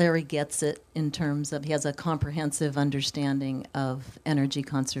 Larry gets it in terms of, he has a comprehensive understanding of energy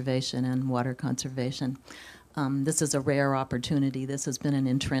conservation and water conservation. This is a rare opportunity. This has been an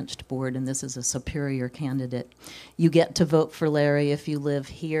entrenched board, and this is a superior candidate. You get to vote for Larry if you live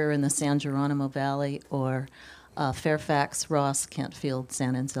here in the San Geronimo Valley or Fairfax, Ross, Kentfield,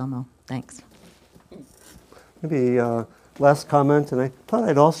 San Anselmo. Thanks. Maybe last comment, and I thought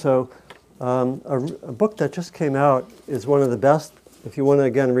I'd also, a book that just came out is one of the best, if you want to,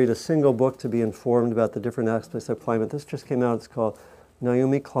 again, read a single book to be informed about the different aspects of climate. This just came out. It's called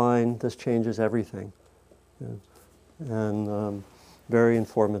Naomi Klein, This Changes Everything. Yeah. And very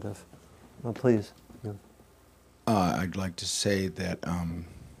informative. Please. Yeah. I'd like to say that I'm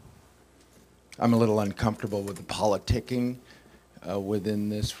a little uncomfortable with the politicking within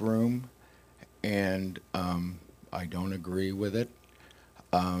this room, and I don't agree with it.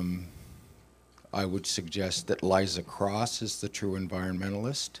 I would suggest that Liza Cross is the true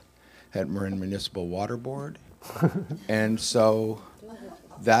environmentalist at Marin Municipal Water Board. And so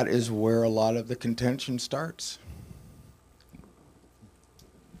that is where a lot of the contention starts.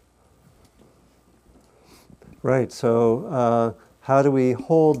 Right, so how do we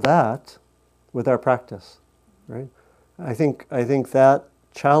hold that with our practice, right? I think that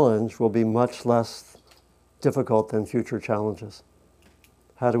challenge will be much less difficult than future challenges.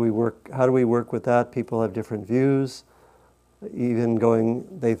 How do we work with that? People have different views, even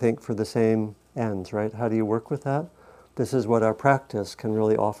they think for the same ends, right? How do you work with that? This is what our practice can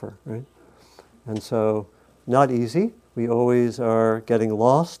really offer, right? And so, not easy. We always are getting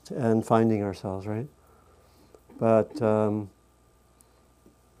lost and finding ourselves, right? But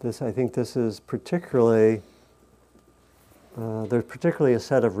I think this is particularly, there's particularly a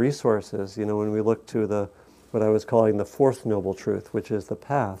set of resources, when we look to what I was calling the fourth noble truth, which is the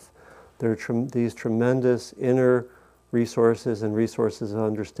path. There are these tremendous inner resources and resources of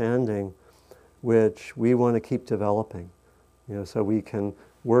understanding which we want to keep developing, so we can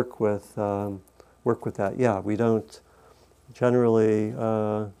work with that. Yeah, we don't generally,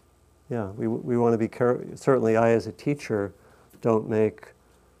 we want to be careful. Certainly I as a teacher don't make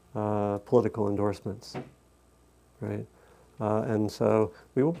political endorsements, right? And so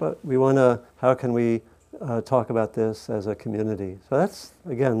we want to, how can we talk about this as a community? So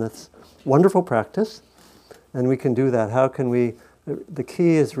that's wonderful practice, and we can do that. How can we, the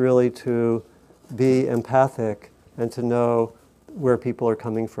key is really to be empathic and to know where people are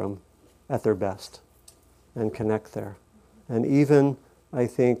coming from at their best and connect there. And even, I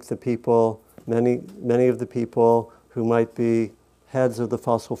think, many of the people who might be heads of the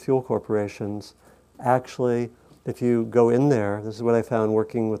fossil fuel corporations, actually, if you go in there, this is what I found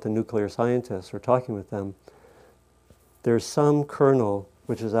working with the nuclear scientists or talking with them, there's some kernel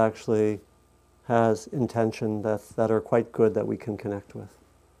which is actually has intention that are quite good that we can connect with.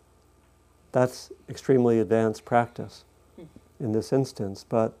 That's extremely advanced practice in this instance,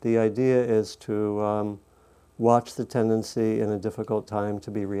 but the idea is to watch the tendency in a difficult time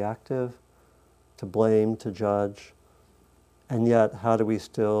to be reactive, to blame, to judge, and yet how do we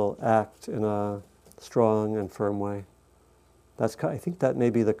still act in a strong and firm way? I think that may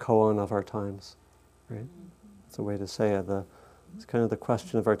be the koan of our times, right? That's a way to say it. It's kind of the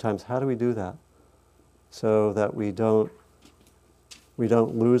question of our times. How do we do that so that we don't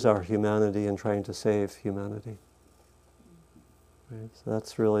lose our humanity in trying to save humanity? Right? So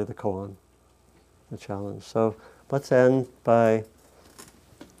that's really the koan, the challenge. So let's end by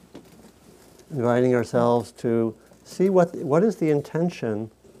inviting ourselves to see what is the intention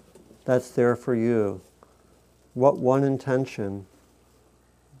that's there for you. What one intention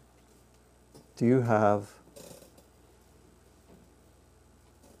do you have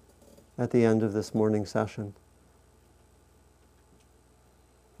at the end of this morning session?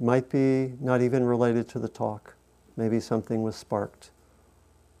 Might be not even related to the talk. Maybe something was sparked.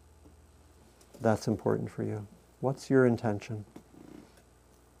 That's important for you. What's your intention?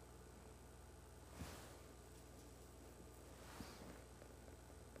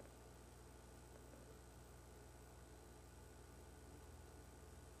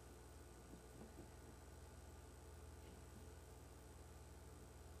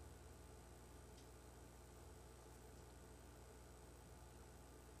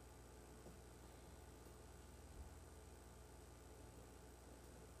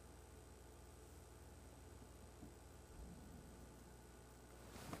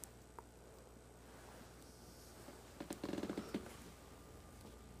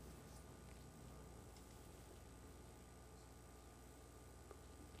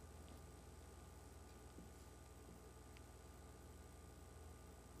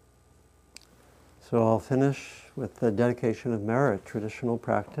 So I'll finish with the dedication of merit, traditional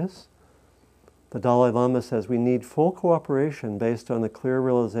practice. The Dalai Lama says we need full cooperation based on the clear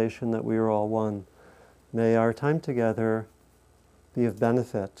realization that we are all one. May our time together be of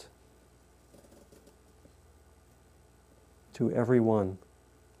benefit to everyone,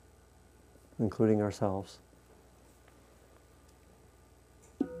 including ourselves.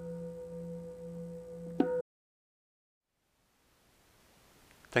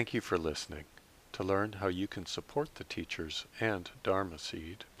 Thank you for listening. To learn how you can support the teachers and Dharma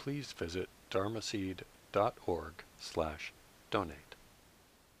Seed, please visit dharmaseed.org/donate.